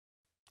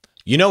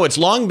You know, it's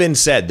long been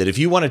said that if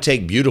you want to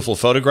take beautiful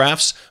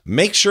photographs,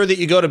 make sure that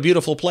you go to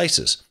beautiful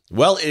places.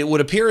 Well, it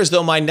would appear as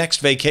though my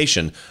next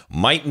vacation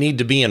might need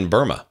to be in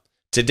Burma.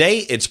 Today,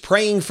 it's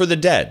Praying for the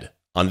Dead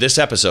on this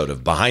episode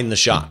of Behind the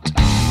Shot.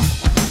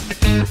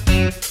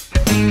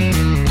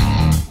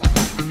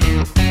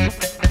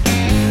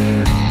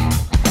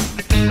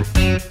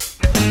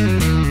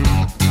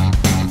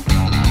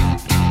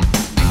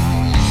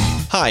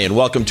 Hi, and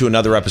welcome to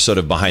another episode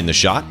of Behind the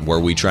Shot, where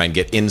we try and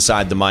get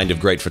inside the mind of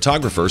great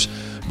photographers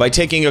by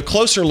taking a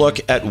closer look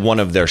at one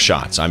of their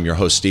shots. I'm your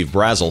host, Steve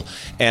Brazel,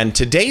 and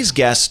today's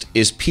guest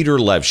is Peter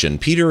Levshin.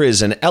 Peter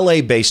is an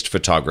LA-based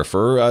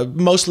photographer,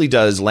 mostly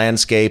does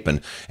landscape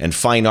and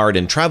fine art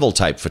and travel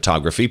type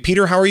photography.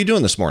 Peter, how are you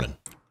doing this morning?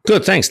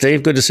 Good, thanks,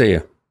 Steve. Good to see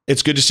you.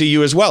 It's good to see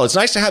you as well. It's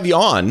nice to have you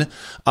on.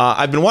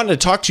 I've been wanting to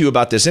talk to you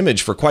about this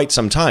image for quite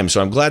some time,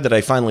 so I'm glad that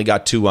I finally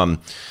got to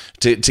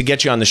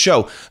get you on the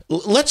show.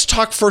 Let's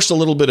talk first a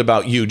little bit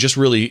about you, just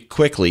really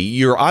quickly.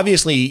 You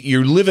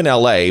live in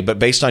LA, but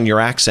based on your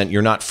accent,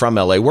 you're not from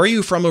LA. Where are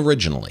you from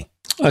originally?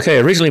 Okay,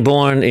 originally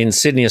born in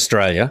Sydney,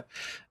 Australia.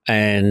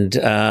 And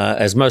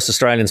as most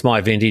Australians my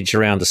vintage,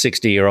 around the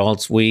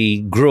 60-year-olds, we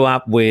grew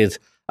up with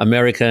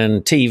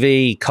American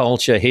TV,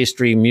 culture,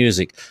 history,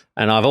 music.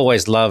 And I've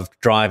always loved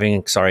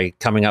coming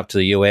up to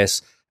the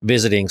US,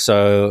 visiting.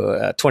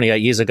 So 28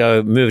 years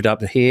ago, moved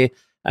up here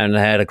and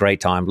had a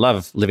great time.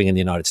 Love living in the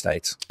United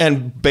States.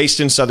 And based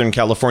in Southern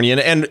California.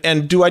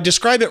 And do I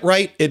describe it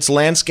right? It's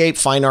landscape,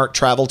 fine art,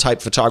 travel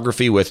type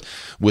photography with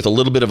a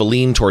little bit of a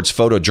lean towards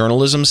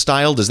photojournalism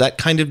style. Does that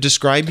kind of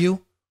describe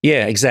you?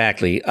 Yeah,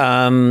 exactly.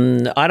 I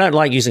don't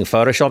like using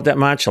Photoshop that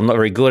much. I'm not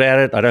very good at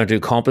it. I don't do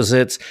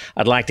composites.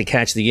 I'd like to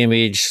catch the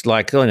image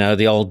like,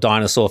 the old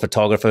dinosaur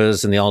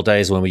photographers in the old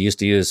days when we used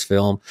to use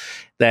film.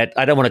 That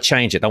I don't want to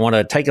change it. I want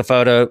to take a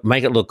photo,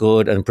 make it look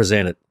good, and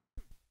present it.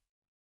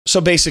 So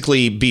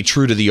basically be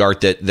true to the art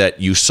that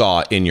you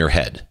saw in your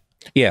head.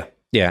 Yeah,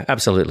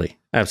 absolutely.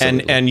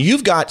 And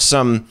you've got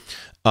some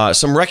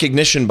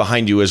recognition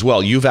behind you as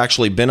well. You've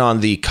actually been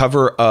on the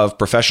cover of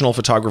Professional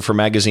Photographer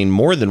magazine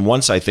more than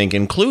once, I think,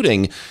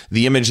 including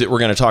the image that we're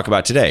going to talk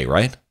about today,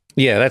 right?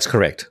 Yeah, that's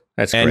correct.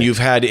 And you've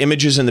had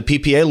images in the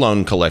PPA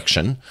loan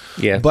collection.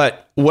 Yeah.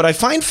 But what I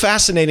find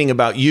fascinating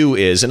about you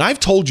is, and I've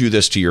told you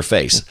this to your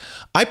face,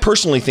 I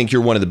personally think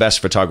you're one of the best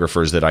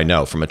photographers that I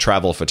know from a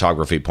travel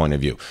photography point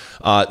of view.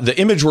 The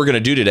image we're going to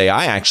do today,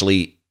 I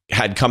actually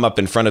had come up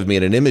in front of me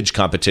at an image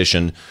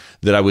competition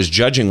that I was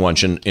judging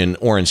once in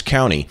Orange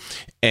County.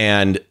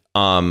 And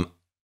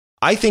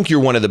I think you're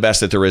one of the best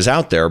that there is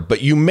out there,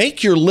 but you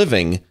make your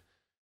living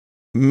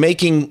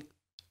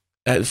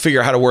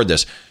figure out how to word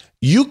this.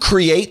 You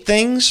create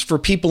things for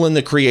people in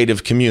the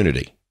creative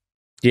community.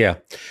 Yeah.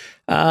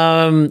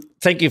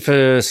 Thank you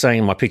for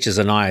saying my pictures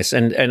are nice.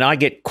 And I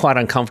get quite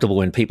uncomfortable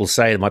when people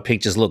say that my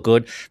pictures look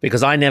good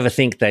because I never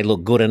think they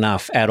look good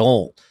enough at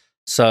all.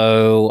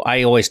 So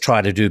I always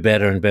try to do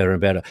better and better and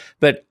better.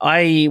 But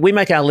we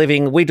make our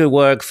living. We do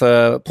work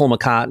for Paul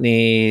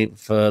McCartney,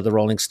 for the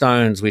Rolling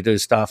Stones. We do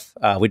stuff.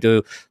 We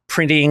do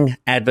printing,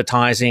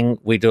 advertising.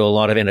 We do a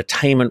lot of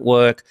entertainment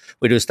work.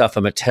 We do stuff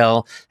for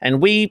Mattel.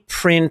 And we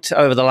print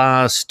over the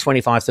last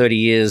 25, 30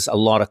 years a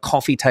lot of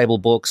coffee table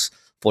books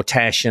for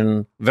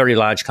Taschen, very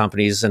large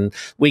companies. And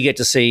we get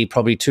to see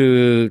probably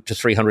 200,000 to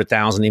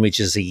 300,000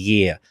 images a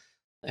year.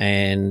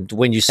 And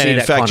when you see and in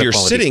that fact, kind of you're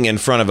quality, sitting in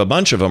front of a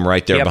bunch of them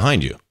right there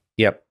behind you.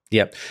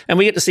 Yep. And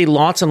we get to see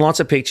lots and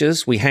lots of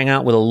pictures. We hang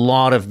out with a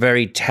lot of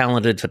very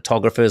talented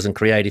photographers and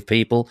creative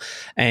people.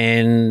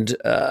 And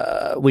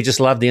we just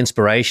love the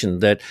inspiration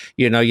that,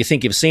 you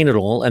think you've seen it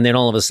all. And then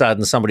all of a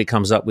sudden somebody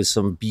comes up with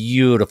some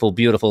beautiful,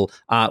 beautiful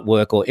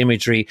artwork or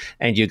imagery.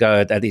 And you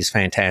go, that is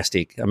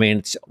fantastic. I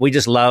mean, we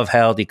just love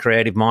how the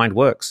creative mind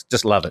works.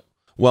 Just love it.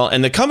 Well,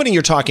 and the company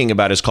you're talking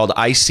about is called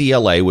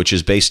ICLA, which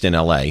is based in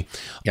LA.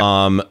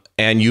 Yep.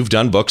 And you've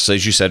done books,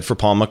 as you said, for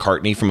Paul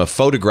McCartney from a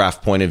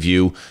photograph point of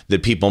view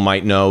that people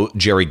might know.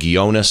 Jerry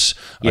Gionis,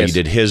 yes. You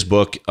did his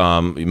book,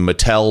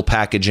 Mattel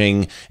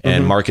Packaging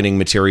and Marketing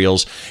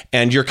Materials.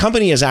 And your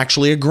company is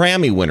actually a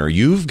Grammy winner.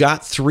 You've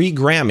got 3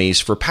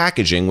 Grammys for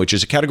packaging, which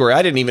is a category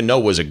I didn't even know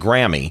was a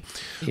Grammy.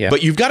 Yeah.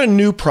 But you've got a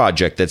new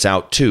project that's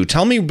out too.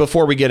 Tell me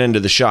before we get into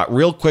the shot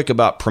real quick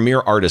about Premier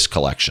Artist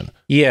Collection.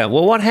 Yeah,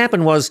 well, what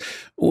happened was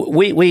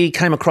we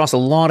came across a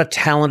lot of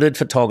talented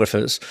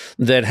photographers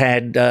that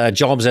had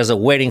jobs as a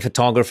wedding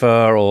photographer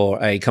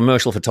or a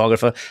commercial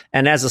photographer.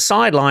 And as a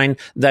sideline,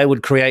 they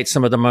would create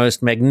some of the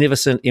most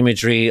magnificent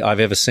imagery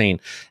I've ever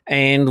seen.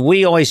 And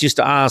we always used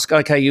to ask,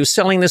 okay, you're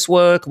selling this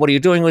work? What are you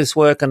doing with this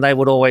work? And they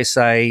would always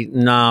say,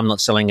 no, I'm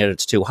not selling it.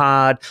 It's too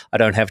hard. I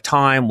don't have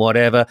time,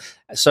 whatever.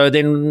 So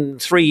then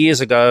 3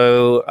 years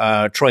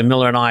ago, Troy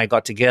Miller and I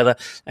got together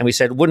and we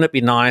said, wouldn't it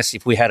be nice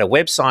if we had a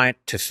website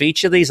to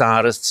feature these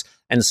artists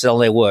and sell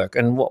their work?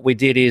 And what we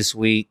did is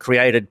we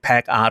created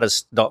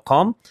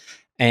packartist.com.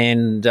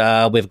 And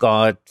we've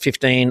got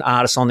 15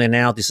 artists on there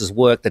now. This is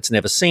work that's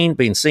never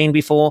been seen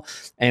before.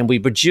 And we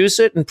produce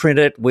it and print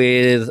it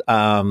with,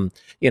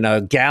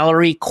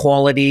 gallery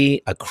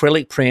quality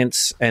acrylic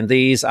prints. And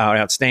these are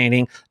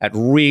outstanding at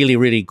really,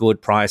 really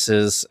good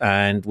prices.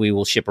 And we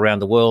will ship around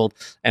the world.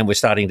 And we're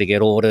starting to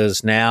get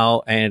orders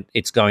now. And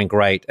it's going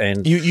great.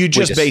 And you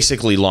just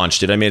basically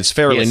launched it. I mean, it's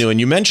fairly new. And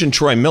you mentioned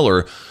Troy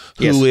Miller,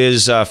 who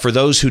is, for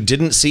those who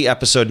didn't see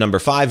episode number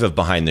 5 of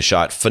Behind the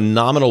Shot,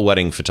 phenomenal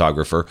wedding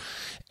photographer.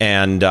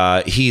 And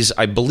I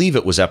believe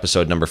it was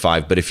episode number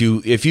 5. But if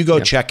you go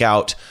check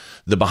out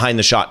the Behind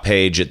the Shot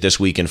page at This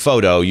Week in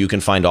Photo, you can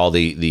find all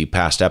the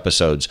past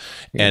episodes.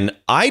 Yeah. And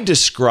I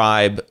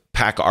describe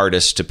Pack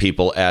Artists to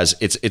people as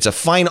it's a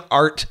fine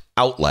art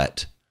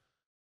outlet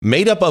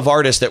made up of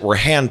artists that were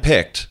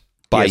handpicked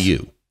by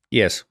you.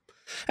 Yes.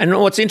 And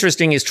what's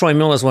interesting is Troy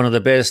Miller is one of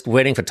the best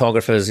wedding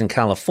photographers in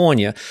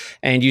California.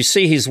 And you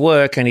see his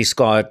work and he's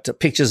got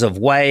pictures of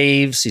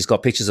waves. He's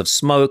got pictures of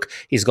smoke.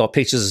 He's got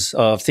pictures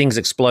of things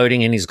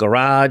exploding in his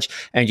garage.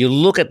 And you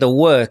look at the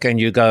work and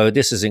you go,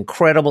 this is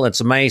incredible. It's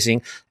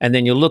amazing. And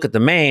then you look at the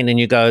man and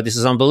you go, this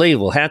is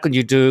unbelievable. How could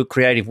you do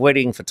creative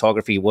wedding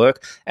photography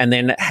work and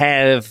then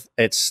have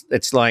it's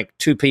like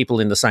two people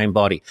in the same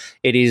body?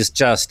 It is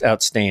just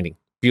outstanding.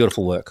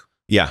 Beautiful work.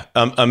 Yeah,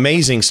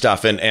 amazing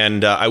stuff,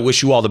 and I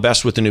wish you all the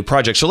best with the new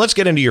project. So let's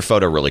get into your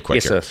photo really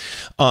quick here.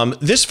 Sir.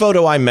 This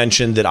photo I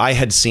mentioned that I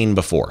had seen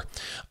before.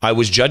 I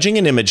was judging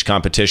an image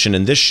competition,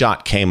 and this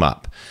shot came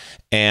up.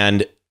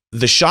 And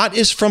the shot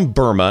is from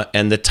Burma,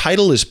 and the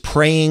title is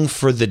Praying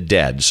for the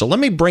Dead. So let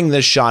me bring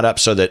this shot up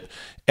so that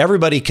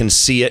everybody can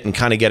see it and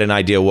kind of get an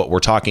idea what we're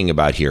talking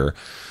about here.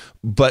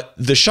 But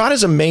the shot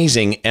is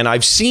amazing, and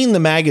I've seen the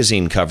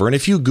magazine cover, and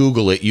if you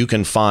Google it, you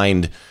can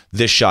find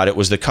this shot. It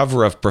was the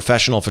cover of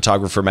Professional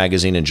Photographer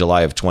magazine in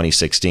July of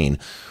 2016.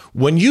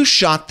 When you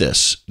shot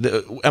this,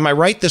 am I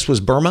right, this was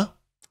Burma?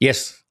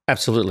 Yes,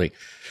 absolutely.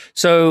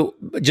 So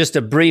just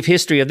a brief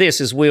history of this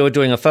is we were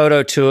doing a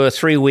photo tour,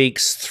 3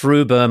 weeks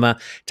through Burma,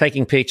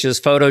 taking pictures,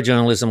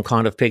 photojournalism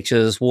kind of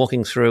pictures,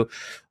 walking through.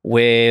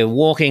 We're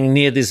walking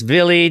near this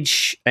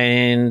village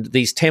and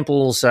these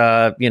temples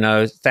are,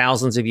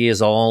 thousands of years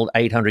old,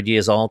 800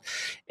 years old,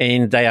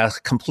 and they are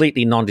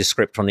completely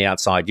nondescript from the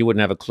outside. You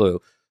wouldn't have a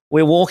clue.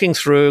 We're walking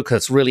through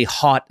because it's really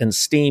hot and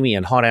steamy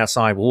and hot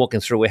outside. We're walking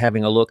through, we're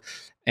having a look.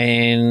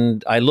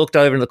 And I looked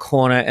over in the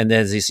corner and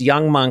there's this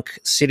young monk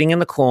sitting in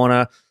the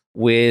corner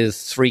with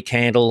 3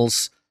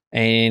 candles,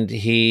 and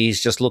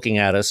he's just looking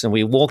at us. And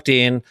we walked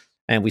in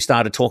and we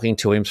started talking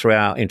to him through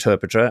our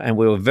interpreter, and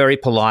we were very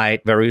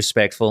polite, very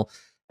respectful.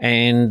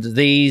 And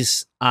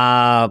these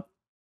are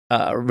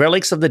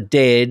relics of the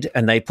dead,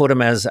 and they put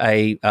them as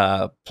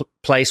a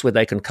place where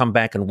they can come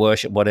back and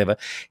worship, whatever.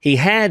 He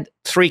had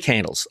 3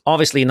 candles,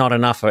 obviously not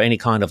enough for any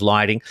kind of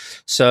lighting.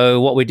 So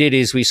what we did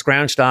is we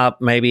scrounged up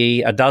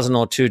maybe a dozen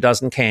or 2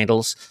 dozen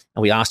candles,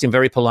 and we asked him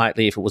very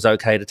politely if it was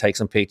okay to take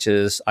some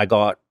pictures. I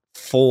got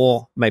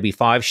 4, maybe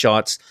 5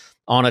 shots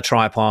on a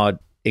tripod,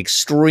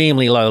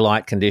 extremely low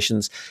light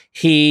conditions.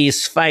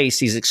 His face,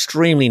 he's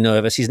extremely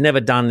nervous. He's never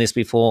done this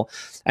before.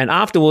 And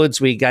afterwards,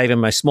 we gave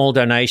him a small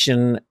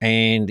donation,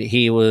 and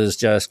he was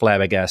just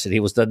flabbergasted. He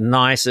was the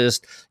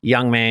nicest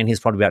young man. He's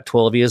probably about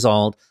 12 years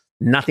old.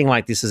 Nothing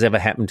like this has ever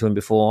happened to him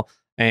before.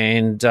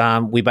 And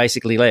we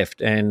basically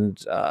left.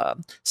 And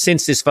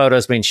since this photo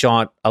has been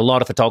shot, a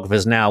lot of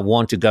photographers now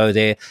want to go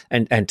there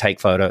and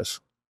take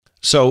photos.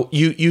 So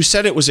you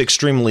said it was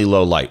extremely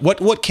low light.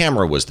 What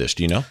camera was this?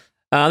 Do you know?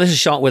 This is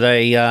shot with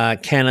a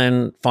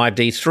Canon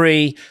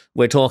 5D3.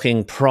 We're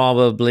talking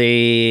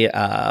probably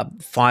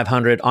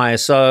 500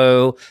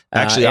 ISO.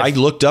 Actually, I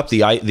looked up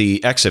the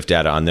EXIF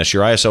data on this.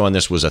 Your ISO on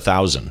this was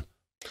 1,000.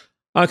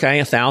 Okay,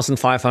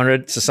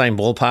 1,500. It's the same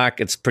ballpark.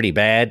 It's pretty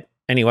bad.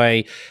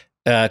 Anyway,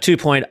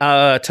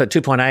 2.0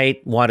 to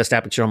 2.8 widest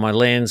aperture on my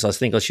lens. I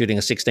think I was shooting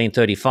a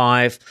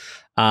 16-35.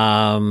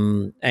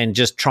 And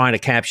just trying to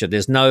capture.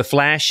 There's no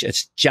flash.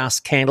 It's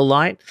just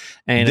candlelight.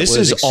 And this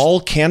is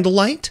all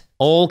candlelight?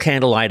 All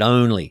candlelight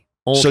only.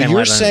 So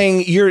you're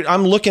saying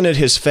I'm looking at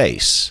his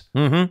face.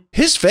 Mm-hmm.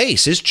 His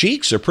face, his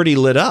cheeks are pretty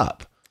lit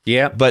up.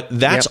 Yeah. But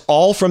that's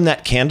all from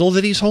that candle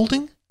that he's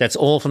holding? That's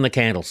all from the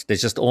candles.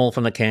 There's just all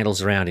from the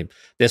candles around him.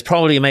 There's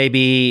probably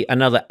maybe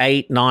another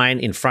 8, 9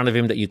 in front of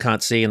him that you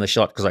can't see in the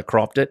shot because I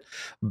cropped it.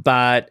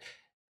 But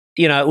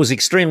it was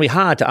extremely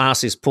hard to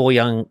ask this poor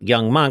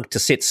young monk to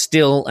sit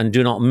still and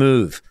do not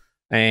move.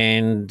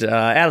 And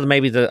out of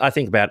maybe I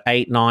think about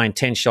 8, 9,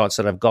 10 shots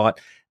that I've got,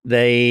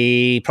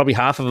 probably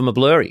half of them are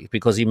blurry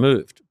because he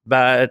moved.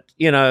 But,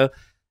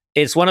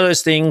 it's one of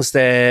those things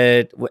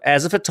that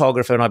as a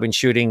photographer, and I've been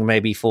shooting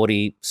maybe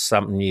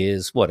 40-something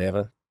years,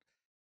 whatever,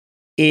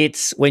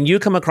 it's when you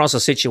come across a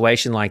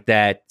situation like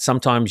that,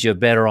 sometimes you're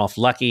better off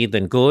lucky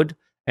than good.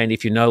 And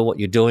if you know what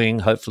you're doing,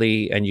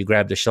 hopefully, and you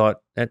grab the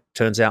shot, that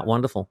turns out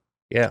wonderful.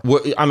 Yeah.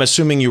 Well, I'm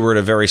assuming you were at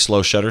a very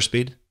slow shutter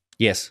speed?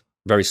 Yes,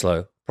 very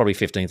slow, probably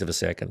 15th of a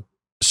second.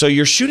 So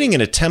you're shooting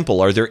in a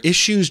temple. Are there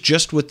issues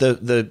just with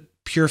the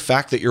pure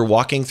fact that you're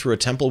walking through a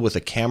temple with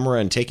a camera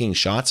and taking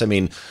shots? I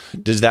mean,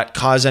 does that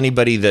cause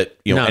anybody that,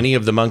 No. any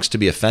of the monks to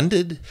be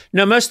offended?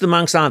 No, most of the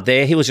monks aren't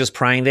there. He was just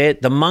praying there.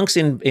 The monks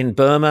in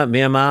Burma,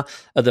 Myanmar,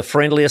 are the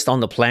friendliest on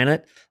the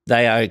planet.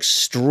 They are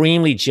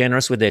extremely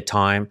generous with their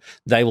time.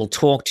 They will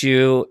talk to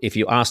you. If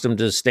you ask them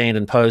to stand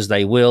and pose,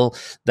 they will.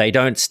 They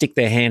don't stick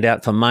their hand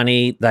out for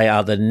money. They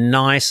are the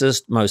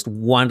nicest, most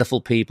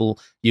wonderful people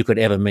you could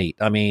ever meet.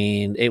 I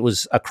mean, it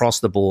was across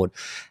the board.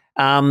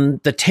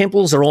 The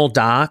temples are all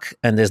dark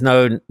and there's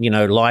no,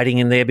 lighting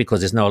in there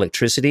because there's no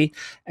electricity.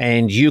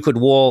 And you could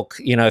walk,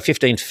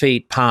 15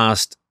 feet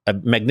past a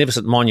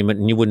magnificent monument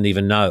and you wouldn't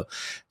even know.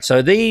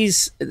 So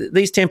these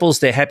temples,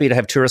 they're happy to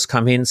have tourists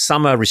come in.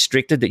 Some are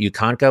restricted that you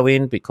can't go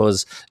in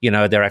because,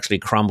 they're actually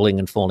crumbling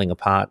and falling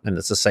apart and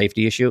it's a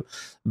safety issue.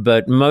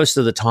 But most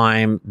of the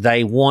time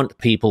they want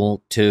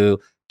people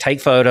to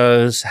take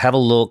photos, have a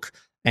look,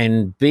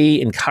 and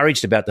be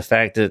encouraged about the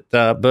fact that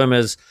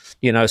Burma's,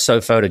 so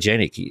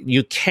photogenic.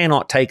 You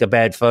cannot take a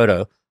bad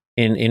photo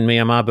in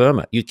Myanmar,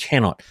 Burma. You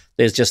cannot.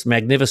 There's just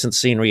magnificent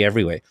scenery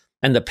everywhere.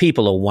 And the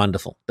people are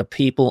wonderful. The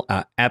people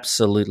are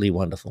absolutely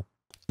wonderful.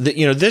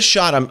 This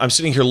shot, I'm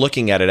sitting here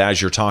looking at it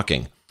as you're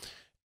talking.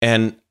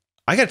 And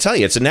I got to tell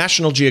you, it's a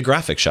National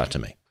Geographic shot to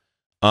me.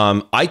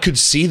 I could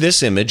see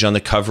this image on the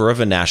cover of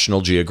a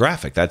National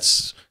Geographic.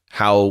 That's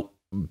how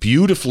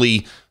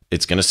beautifully,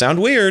 it's going to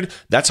sound weird,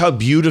 that's how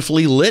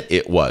beautifully lit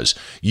it was.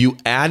 You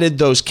added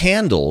those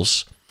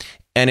candles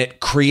and it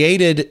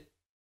created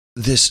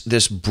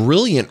this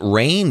brilliant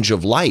range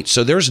of light.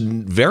 So there's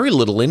very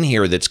little in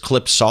here that's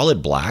clipped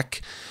solid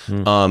black.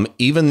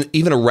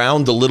 Even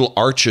around the little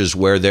arches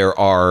where there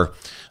are,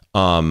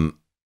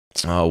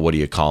 what do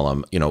you call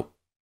them?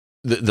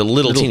 The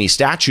little teeny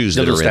statues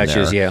that are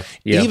in there.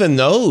 Yeah. Even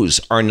those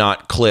are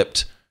not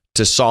clipped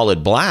to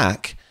solid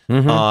black.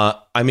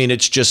 I mean,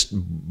 it's just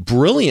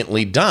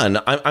brilliantly done.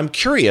 I'm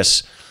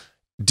curious,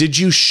 did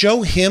you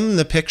show him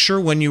the picture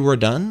when you were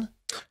done?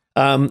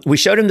 We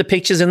showed him the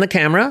pictures in the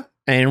camera.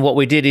 And what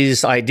we did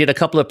is I did a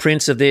couple of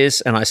prints of this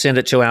and I sent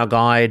it to our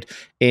guide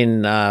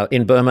in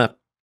Burma,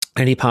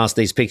 and he passed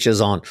these pictures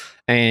on.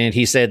 And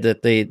he said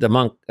that the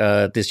monk,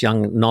 this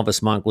young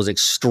novice monk, was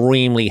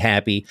extremely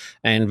happy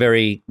and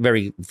very,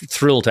 very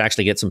thrilled to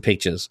actually get some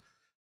pictures.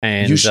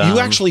 And you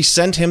actually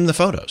sent him the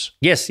photos?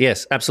 Yes,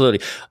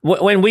 absolutely.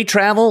 When we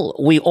travel,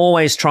 we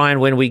always try, and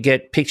when we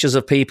get pictures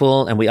of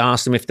people and we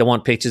ask them if they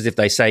want pictures, if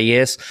they say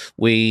yes,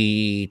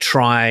 we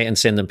try and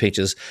send them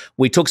pictures.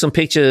 We took some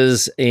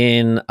pictures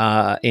in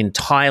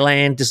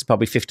Thailand, this is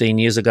probably 15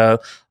 years ago,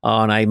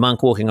 on a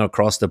monk walking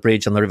across the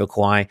bridge on the River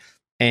Kwai,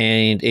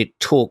 and it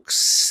took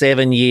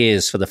 7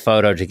 years for the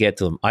photo to get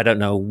to him. I don't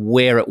know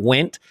where it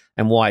went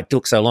and why it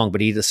took so long,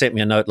 but he just sent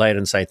me a note later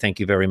and say, thank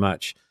you very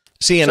much.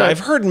 See, and I've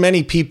heard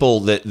many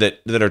people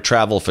that are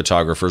travel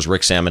photographers,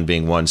 Rick Salmon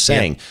being one,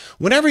 saying,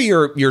 whenever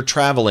you're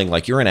traveling,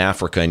 like you're in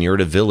Africa and you're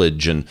at a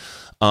village, and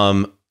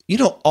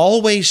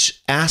always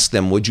ask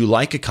them, would you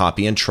like a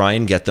copy, and try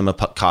and get them a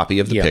copy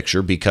of the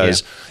picture,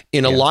 because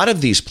in a lot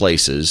of these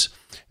places,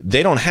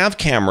 they don't have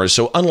cameras.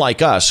 So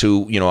unlike us,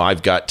 who,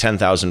 I've got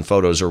 10,000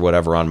 photos or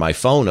whatever on my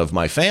phone of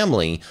my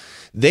family,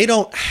 they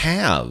don't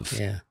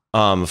have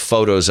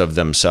photos of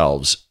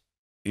themselves,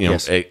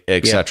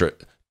 et cetera.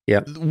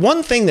 Yeah.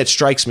 One thing that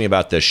strikes me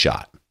about this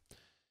shot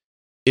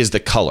is the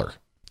color.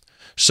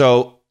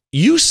 So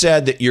you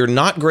said that you're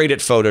not great at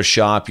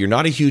Photoshop. You're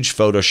not a huge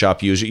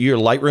Photoshop user. You're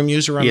a Lightroom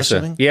user, I'm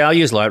assuming? Yeah, I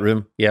use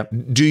Lightroom. Yeah.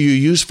 Do you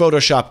use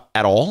Photoshop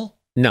at all?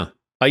 No.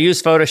 I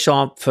use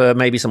Photoshop for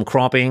maybe some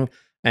cropping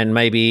and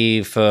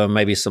maybe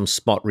some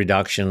spot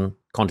reduction,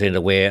 content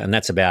aware, and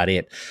that's about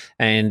it.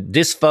 And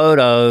this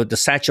photo, the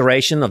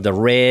saturation of the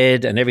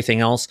red and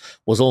everything else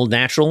was all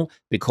natural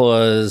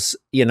because,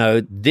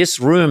 this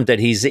room that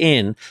he's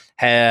in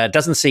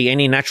doesn't see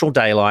any natural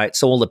daylight.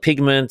 So all the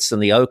pigments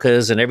and the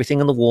ochres and everything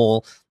on the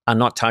wall are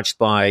not touched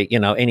by,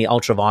 any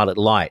ultraviolet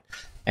light.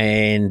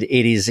 And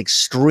it is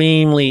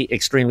extremely,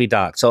 extremely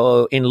dark.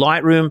 So in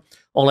Lightroom,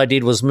 all I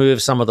did was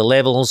move some of the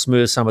levels,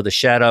 move some of the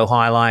shadow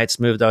highlights,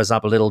 move those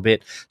up a little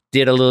bit,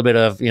 did a little bit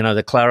of,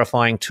 the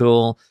clarifying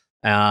tool,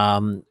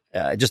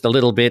 just a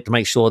little bit to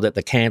make sure that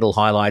the candle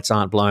highlights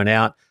aren't blown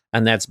out.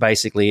 And that's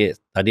basically it.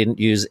 I didn't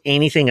use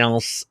anything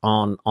else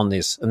on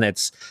this. And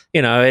that's,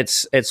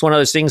 it's one of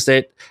those things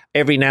that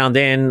every now and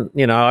then,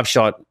 I've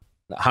shot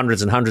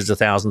hundreds and hundreds of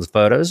thousands of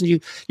photos.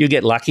 And you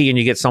get lucky and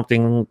you get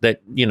something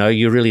that,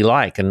 you really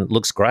like and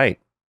looks great.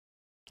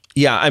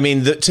 Yeah, I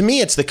mean, to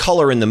me, it's the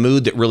color and the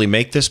mood that really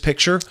make this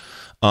picture.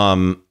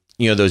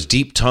 Those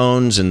deep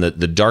tones and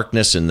the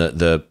darkness and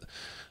the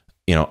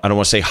I don't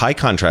want to say high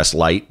contrast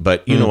light,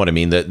 but you know what I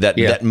mean.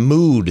 That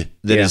mood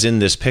that is in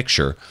this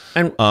picture.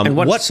 And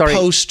what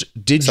post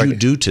did you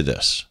do to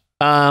this?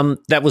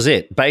 That was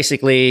it.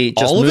 Basically,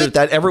 just all of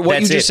it.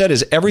 What you just said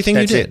is everything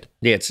you did.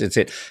 It's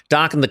it.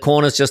 Darken the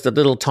corners just a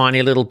little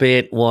tiny little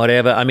bit,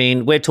 whatever. I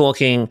mean, we're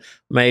talking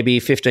maybe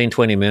 15,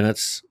 20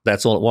 minutes.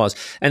 That's all it was.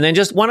 And then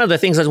just one of the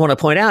things I just want to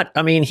point out,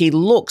 I mean, he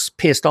looks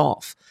pissed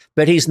off,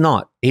 but he's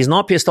not. He's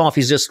not pissed off.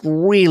 He's just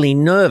really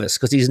nervous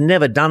because he's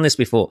never done this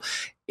before.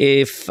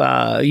 if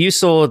you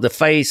saw the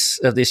face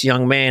of this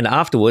young man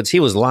afterwards, he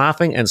was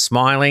laughing and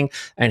smiling,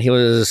 and he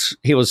was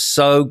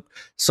so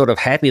sort of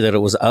happy that it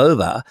was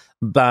over.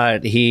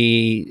 But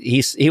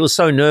he was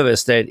so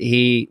nervous that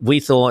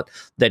we thought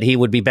that he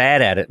would be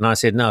bad at it, and I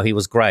said no, he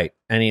was great,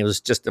 and he was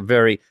just a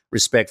very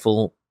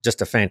respectful,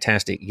 just a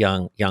fantastic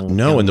young.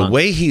 No, and the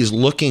way he's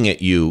looking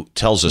at you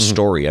tells a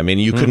story. I mean,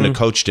 you couldn't have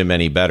coached him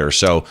any better.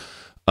 So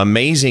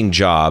amazing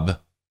job.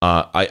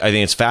 I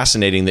think it's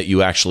fascinating that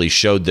you actually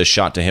showed this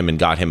shot to him and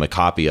got him a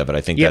copy of it.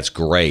 I think that's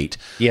great.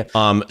 Yeah.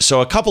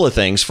 So a couple of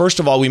things. First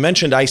of all, we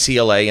mentioned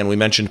ICLA and we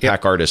mentioned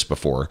Pack Artists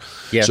before.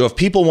 Yep. So if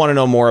people want to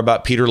know more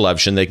about Peter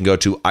Levshon, they can go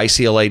to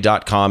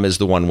icla.com is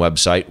the one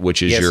website,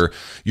 which is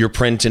your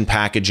print and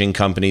packaging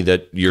company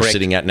that you're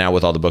sitting at now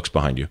with all the books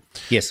behind you.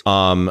 Yes.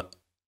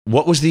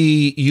 What was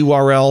the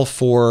URL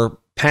for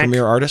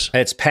Premier Artists?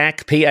 It's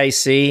PAC,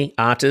 P-A-C,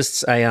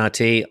 artists,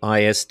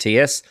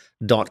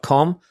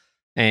 ARTISTS.com.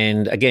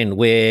 And again,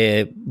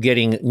 we're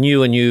getting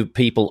new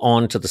people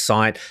onto the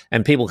site,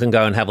 and people can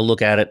go and have a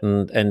look at it.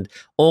 And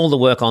all the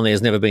work on there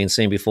has never been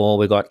seen before.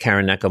 We've got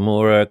Karen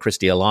Nakamura,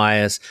 Christy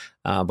Elias,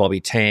 Bobby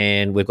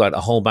Tan. We've got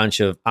a whole bunch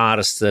of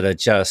artists that are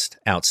just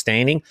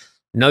outstanding.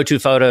 No two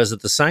photos are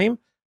the same.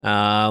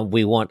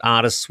 We want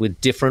artists with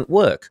different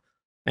work.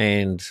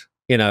 And,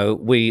 you know,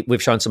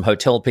 we've shown some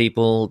hotel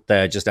people.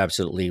 They're just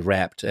absolutely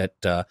rapt at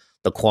the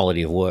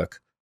quality of work.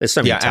 There's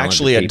so many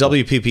actually at people.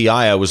 WPPI,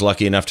 I was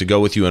lucky enough to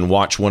go with you and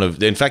watch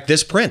in fact,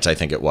 this print, I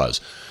think it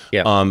was,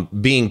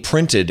 being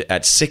printed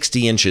at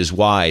 60 inches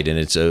wide. And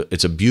it's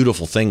a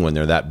beautiful thing when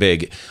they're that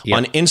big. Yep.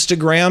 On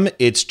Instagram,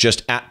 it's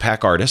just at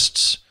Pack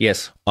Artists.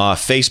 Yes.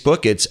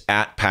 Facebook, it's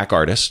at Pack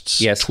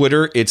Artists. Yes.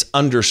 Twitter, it's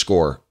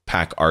 _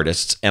 Pack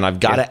Artists. And I've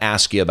got to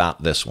ask you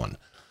about this one.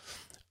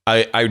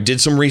 I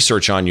did some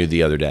research on you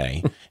the other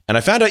day, and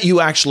I found out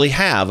you actually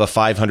have a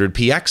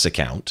 500px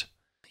account.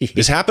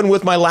 This happened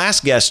with my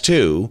last guest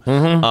too,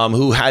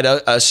 who had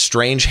a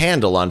strange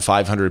handle on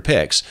 500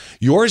 pics.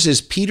 Yours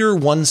is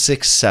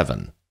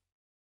Peter167.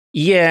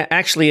 Yeah,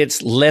 actually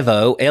it's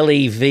Levo,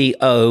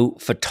 L-E-V-O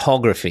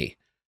photography.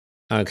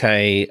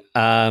 Okay.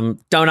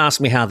 Don't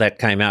ask me how that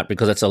came out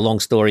because it's a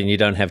long story and you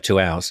don't have 2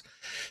 hours.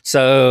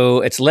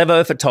 So it's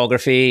Levo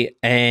photography,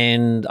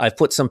 and I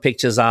put some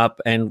pictures up,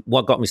 and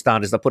what got me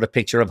started is I put a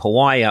picture of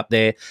Hawaii up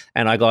there,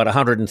 and I got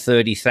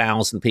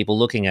 130,000 people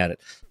looking at it.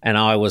 And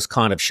I was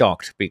kind of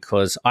shocked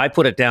because I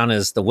put it down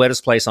as the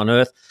wettest place on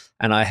earth,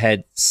 and I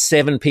had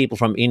 7 people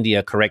from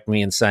India correct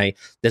me and say,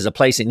 there's a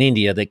place in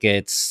India that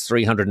gets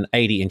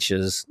 380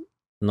 inches,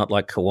 not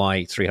like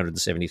Hawaii,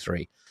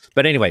 373.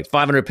 But anyway,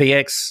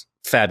 500px,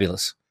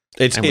 fabulous.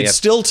 It's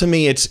still, to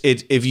me,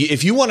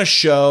 if you want to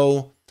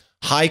show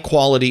high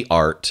quality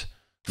art,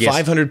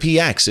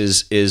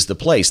 500px is the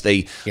place.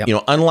 They,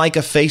 unlike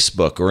a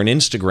Facebook or an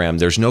Instagram,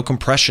 there's no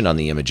compression on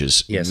the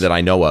images that I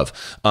know of.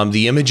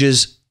 The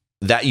images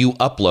that you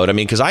upload, I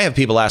mean, because I have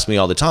people ask me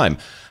all the time,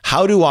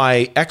 how do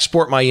I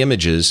export my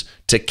images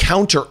to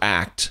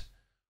counteract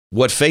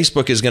what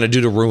Facebook is going to do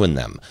to ruin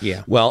them?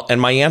 Yeah. Well,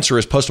 and my answer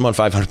is post them on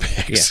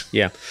 500px.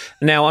 Yeah.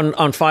 Now on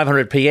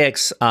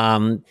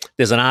 500px,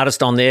 there's an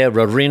artist on there,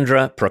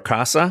 Ravindra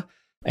Prakasa,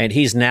 and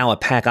he's now a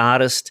Pack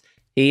artist.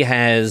 He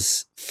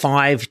has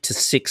 5 to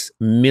 6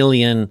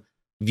 million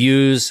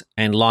views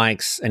and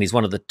likes, and he's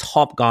one of the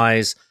top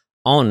guys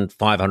on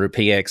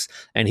 500px,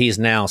 and he's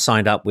now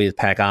signed up with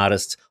Pack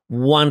Artists.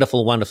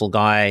 Wonderful, wonderful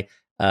guy,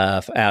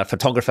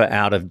 photographer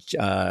out of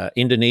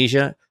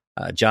Indonesia,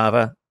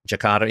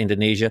 Jakarta,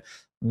 Indonesia.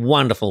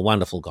 Wonderful,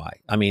 wonderful guy.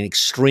 I mean,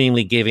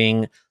 extremely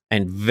giving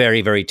and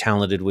very, very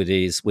talented with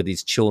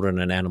his children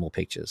and animal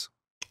pictures.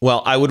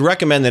 Well, I would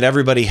recommend that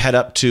everybody head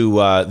up to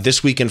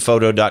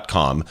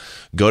thisweekinphoto.com,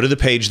 go to the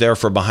page there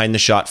for Behind the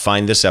Shot,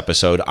 find this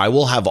episode. I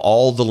will have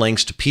all the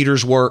links to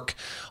Peter's work.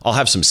 I'll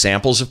have some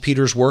samples of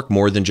Peter's work,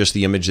 more than just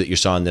the image that you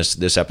saw in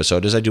this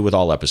episode, as I do with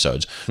all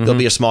episodes. There'll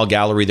be a small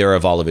gallery there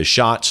of all of his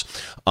shots.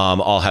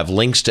 I'll have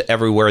links to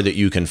everywhere that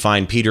you can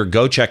find Peter.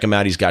 Go check him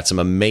out. He's got some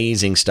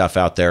amazing stuff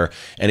out there.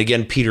 And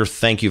again, Peter,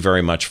 thank you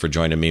very much for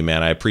joining me,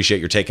 man. I appreciate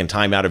your taking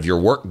time out of your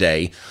work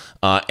day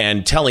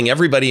and telling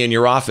everybody in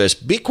your office,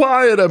 be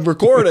quiet, I'm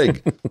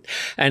recording.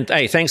 And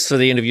hey, thanks for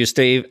the interview,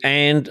 Steve.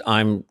 And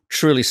I'm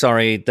truly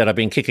sorry that I've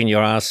been kicking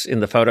your ass in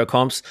the photo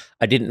comps.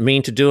 I didn't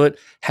mean to do it.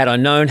 Had I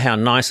known how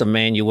nice a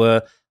man you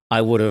were,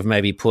 I would have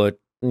maybe put,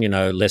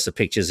 lesser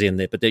pictures in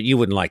there, but you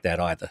wouldn't like that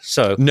either.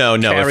 So no.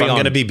 If I'm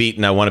going to be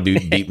beaten, I want to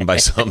be beaten by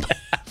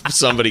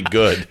somebody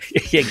good.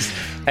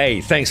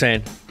 Hey, thanks,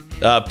 man.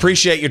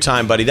 Appreciate your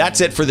time, buddy.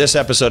 That's it for this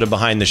episode of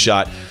Behind the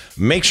Shot.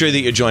 Make sure that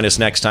you join us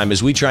next time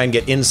as we try and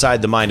get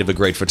inside the mind of a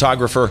great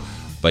photographer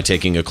by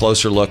taking a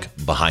closer look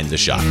behind the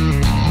shot.